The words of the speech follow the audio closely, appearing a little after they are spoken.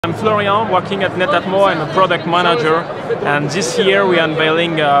I'm Florian, working at NETATMO. I'm a product manager, and this year we are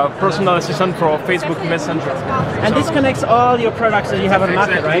unveiling a personal assistant for Facebook Messenger. And this connects all your products that you have on the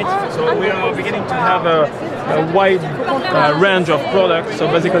market, right? So we are beginning to have a wide range of products. So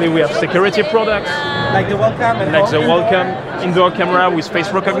basically we have security products, like the welcome, indoor camera with face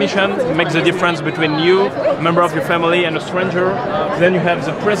recognition, makes the difference between you, a member of your family, and a stranger. Then you have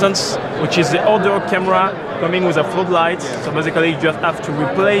the presence, which is the outdoor camera coming with a floodlight. So basically you just have to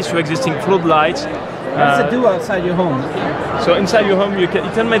replace your existing floodlights. What does it do outside your home? So inside your home, it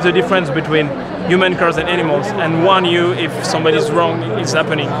can make the difference between human, cars, and animals, and warn you if somebody's wrong, it's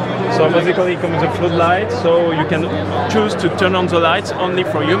happening. So basically, it comes with a floodlight, so you can choose to turn on the lights only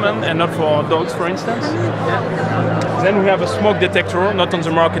for human and not for dogs, for instance. Then we have a smoke detector, not on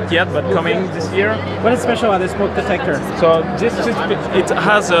the market yet, but coming this year. What is special about the smoke detector? So it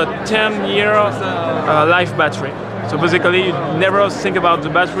has a 10-year life battery. So basically, you never think about the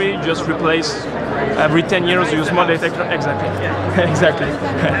battery, just replace every 10 years you smoke detector. Exactly. Exactly.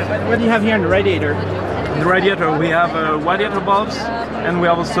 What do you have here in the radiator? In the radiator, we have radiator bulbs, and we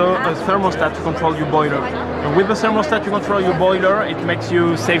have also a thermostat to control your boiler. And with the thermostat to control your boiler, it makes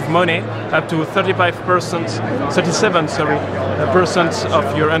you save money, up to 37%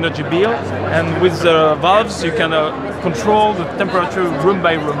 of your energy bill. And with the valves, you can control the temperature room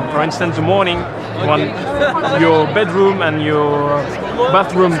by room. For instance, in the morning, you want your bedroom and your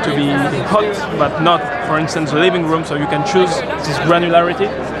bathroom to be hot, but not, for instance, the living room, so you can choose this granularity.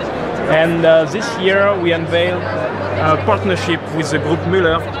 And this year we unveiled a partnership with the group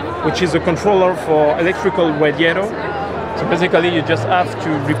Müller, which is a controller for electrical radiator. So basically you just have to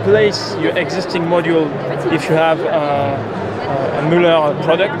replace your existing module if you have a Müller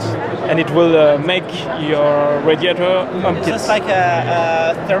product, and it will make your radiator HomeKit. Just like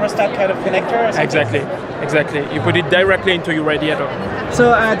a thermostat kind of connector or something? Exactly. You put it directly into your radiator.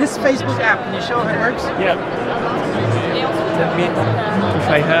 So this Facebook app, can you show how it works? Yeah. Let me, if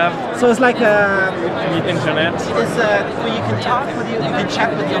I have. So it's like I need internet. It's where you can talk with you can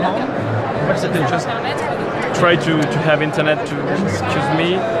chat with your home. What does it do? Just try to have internet to excuse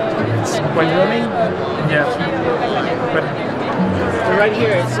me. It's quite roaming. Yeah. But so right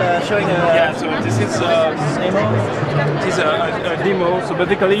here, it's showing a. Yeah. So this is a demo. So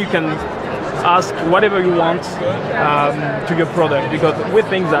basically, you can ask whatever you want to your product, because we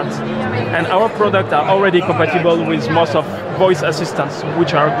think that, and our products are already compatible with most of voice assistants,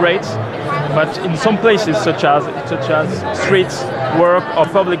 which are great, but in some places such as streets, work, or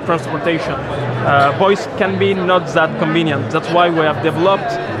public transportation, voice can be not that convenient. That's why we have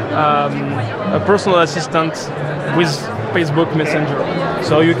developed a personal assistant with Facebook Messenger.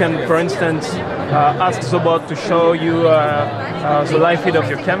 So you can, for instance, ask the bot to show you the live feed of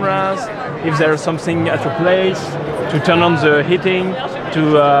your cameras, if there's something at your place, to turn on the heating,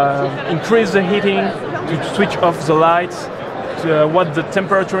 to increase the heating, to switch off the lights, to, what the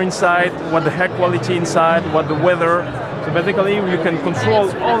temperature inside, what the air quality inside, what the weather. So basically you can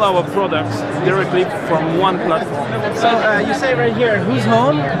control all our products directly from one platform. So you say right here, who's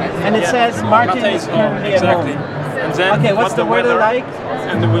home? And it says Martin is currently at home. And then okay, what's the weather like?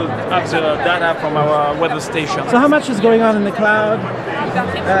 And we'll have the data from our weather station. So how much is going on in the cloud?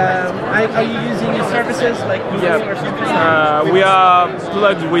 Are you using your services like Google or something? We are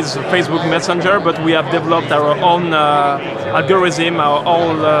plugged with Facebook Messenger, but we have developed our own algorithm, our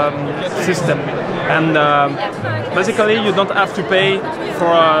own system. And basically you don't have to pay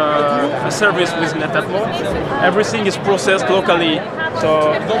for a service with NETATMO. Everything is processed locally.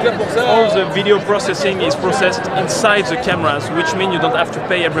 So all the video processing is processed inside the cameras, which means you don't have to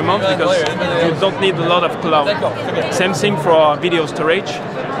pay every month because you don't need a lot of cloud. Same thing for video storage.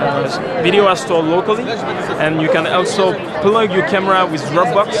 Video are stored locally, and you can also plug your camera with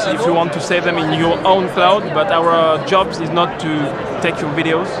Dropbox if you want to save them in your own cloud, but our job is not to take your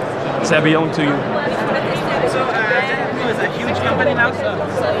videos, they belong to you. Is a huge company now?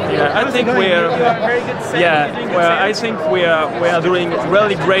 Yeah, I think we're very good. I think we are doing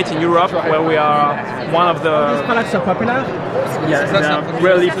really great in Europe, where we are one of the. These products are popular. Yeah, they are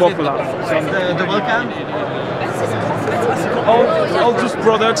really popular. So the welcome. All those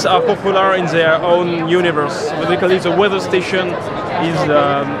products are popular in their own universe. Basically, the weather station is,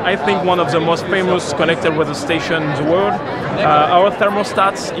 I think, one of the most famous connected weather stations in the world. Our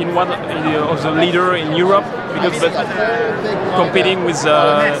thermostats in one of the leader in Europe, because competing with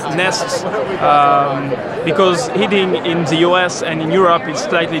Nest, because heating in the US and in Europe is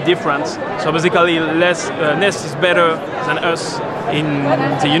slightly different. So basically, Nest is better than us in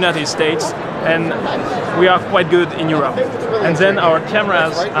the United States, and we are quite good in Europe. And then our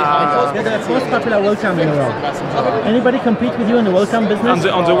cameras are You're the most popular webcam in the world. Anybody compete with you in the webcam business?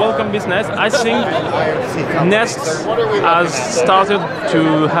 on the welcome business. I think Nest has started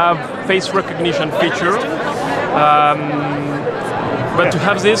to have face recognition feature. But to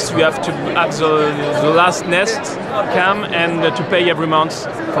have this, we have to have the last Nest cam and to pay every month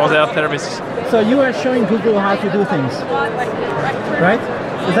for their service. So you are showing Google how to do things, right?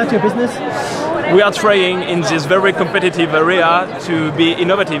 Is that your business? We are trying in this very competitive area to be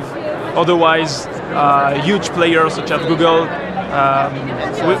innovative. Otherwise, huge players such as Google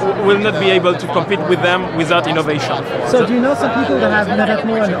will not be able to compete with them without innovation. So do you know some people that have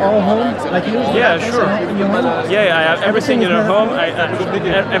NETATMO in all homes, like you? Yeah, sure. In your home? Yeah, I have everything in our home.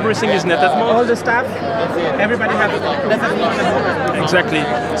 Everything is NETATMO. All the staff, everybody has NETATMO in the home. Exactly.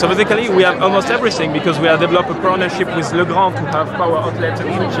 So basically, we have almost everything because we have developed a partnership with Legrand to have power outlets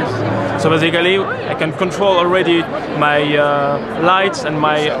and switches. So basically, I can control already my lights and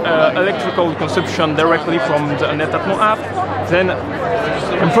my electrical consumption directly from the NETATMO app. Then,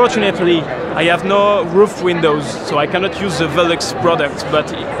 unfortunately, I have no roof windows, so I cannot use the Velux product. But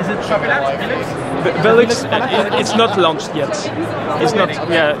Is it popular? Velux, it's not launched yet. It's not.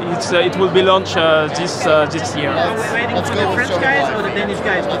 Yeah, it will be launched this year. Waiting for the French guys or the Danish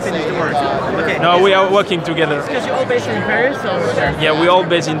guys to finish the work? Okay. No, we are working together. Because you're all based in Paris, or? Yeah, we're all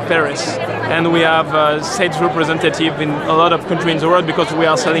based in Paris, and we have sales representative in a lot of countries in the world because we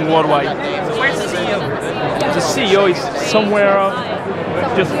are selling worldwide. Where's the CEO? The CEO is somewhere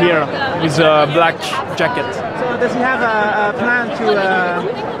just here with a black jacket. So does he have a plan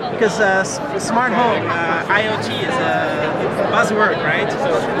to? Because smart home, IoT is a buzzword, right?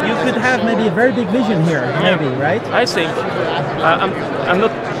 You could have maybe a very big vision here, maybe, right? I think I'm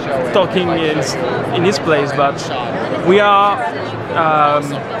not talking in his place, but we are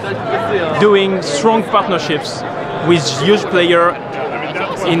doing strong partnerships with huge players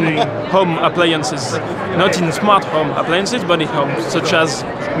in home appliances, not in smart home appliances, but in home, such as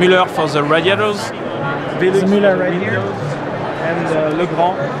Müller for the radiators, Velux Müller right here, and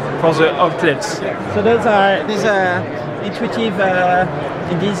Legrand for the outlets. So those are these intuitive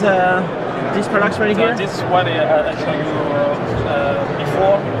in these products right here. So this one I showed you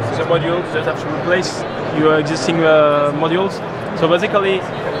before, the modules that have to replace your existing modules. So basically,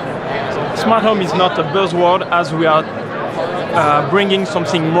 smart home is not a buzzword as we are bringing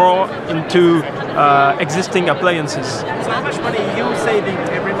something more into existing appliances. So how much money are you saving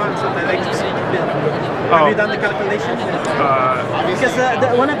every month on the electricity bill? Have you done the calculation?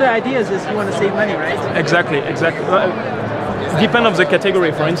 Because one of the ideas is you want to save money, right? Exactly. Depend on the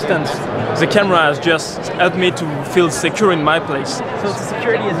category. For instance, the camera has just helped me to feel secure in my place. So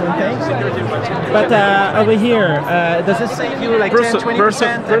security is one thing. But over here, does it save you like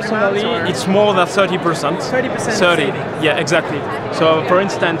 10-20%? Personally, it's more than 30%. 30%. 30. Yeah, exactly. So, for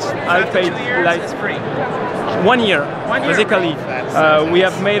instance, I paid like it's free. 1 year. Basically, we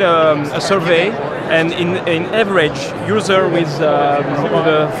have made a survey, and in average, user with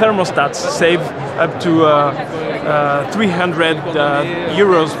the thermostats save up to 300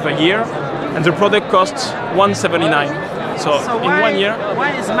 euros per year, and the product costs 179. So in 1 year.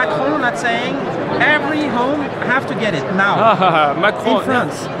 Why is Macron not saying every home have to get it now? Macron in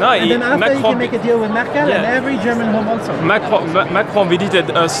France. No, and then after Macron, you can make a deal with Merkel and every German home also. Macron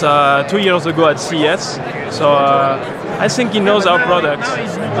visited us 2 years ago at CES, so I think he knows our product.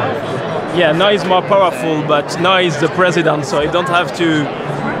 Yeah, now he's more powerful, but now he's the president, so he don't have to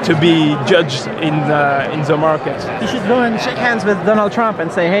be judged in the market. You should go and shake hands with Donald Trump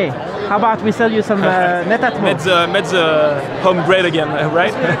and say, hey, how about we sell you some NETATMO? Made the home great again,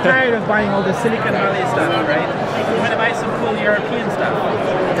 right? I'm tired of buying all the Silicon Valley stuff, right? We want to buy some cool European stuff.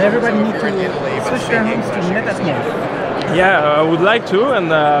 Everybody needs to switch their homes to NETATMO. Yeah, I would like to, and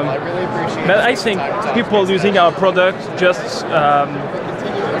but I think people using our product just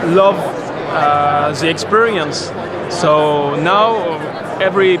love the experience. So now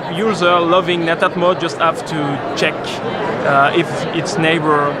every user loving NETATMO just have to check if his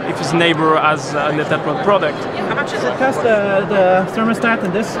neighbor has a NETATMO product. How much does it cost the thermostat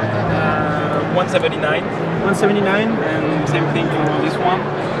in this? 179. 179. And same thing for this one.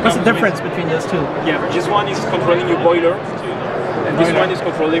 What's the difference between those two? Yeah, this one is controlling your boiler, and this one is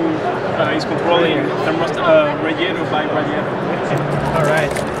controlling thermostat radiator by radiator. All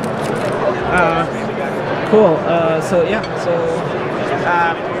right. Cool.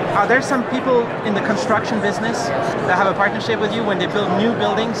 Are there some people in the construction business that have a partnership with you when they build new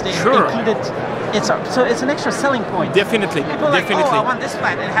buildings? They include it. So it's an extra selling point. Definitely. People are like, oh, I want this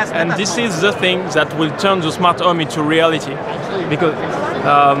flat. It has. And this is the thing that will turn the smart home into reality, because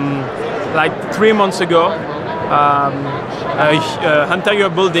like 3 months ago, entire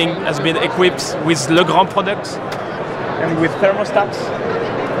building has been equipped with Legrand products and with thermostats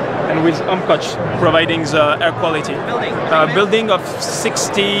and with home coach providing the air quality. Building of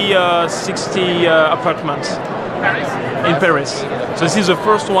 60 apartments in Paris. So this is the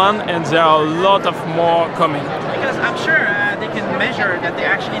first one, and there are a lot of more coming. Because I'm sure they can measure that they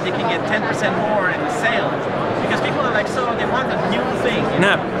can get 10% more in the sale. Because people are like, so they want a new thing.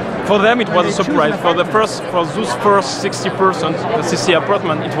 For them, it was a surprise. For those first 60%, the 60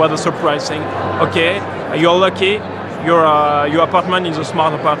 apartment, it was a surprise. Saying, okay, you're lucky. Your apartment is a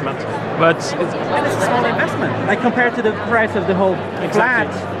smart apartment, but it's a small investment. Like compared to the price of the whole flat,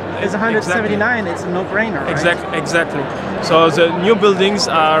 is 179. It's a no-brainer. Right? Exactly. So the new buildings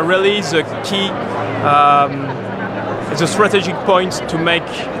are really the key, the strategic point to make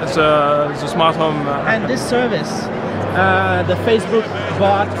the smart home. And this service, the Facebook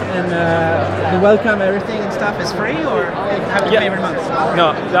bot and the welcome everything and stuff is free, or have to pay every month?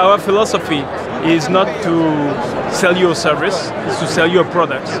 No, our philosophy is not to sell you a service; it's to sell you a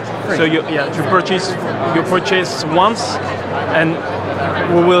product. Free. So you purchase once, and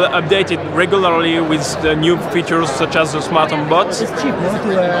we will update it regularly with the new features such as the smart home bot. It's cheap, no?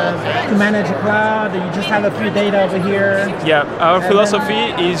 To manage a cloud. You just have a few data over here. Yeah, our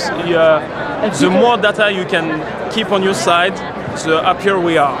philosophy is the more data you can keep on your side, the happier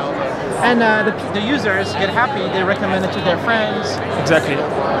we are. And the users get happy, they recommend it to their friends. Exactly.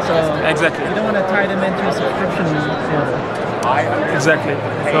 So exactly. You don't want to tie them into a subscription model. Exactly.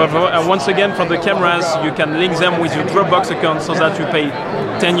 So once again, for the cameras, you can link them with your Dropbox account so that you pay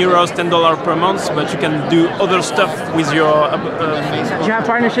 $10 per month, but you can do other stuff with your... Do you have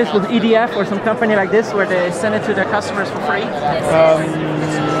partnerships with EDF or some company like this where they send it to their customers for free?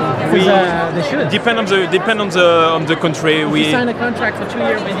 They should. Depend on the country. If you sign a contract for 2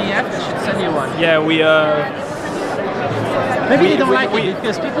 years with EDF, they should send you one. Yeah, Maybe they don't like it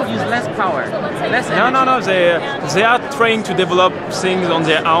because people use less power, less energy. No. They are trying to develop things on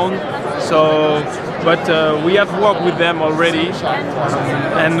their own. So, but we have worked with them already,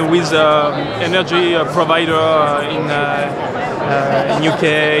 and with energy provider in UK,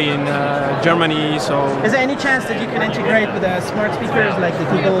 in Germany. So, is there any chance that you can integrate with smart speakers like the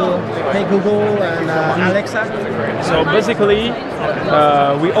Google and Alexa? So basically,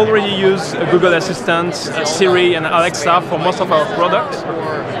 we already use Google Assistant, Siri, and Alexa for most of our products.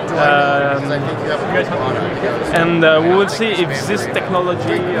 And we will see if this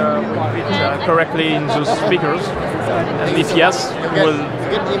technology will fit correctly in those speakers. And if yes, we'll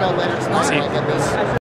see.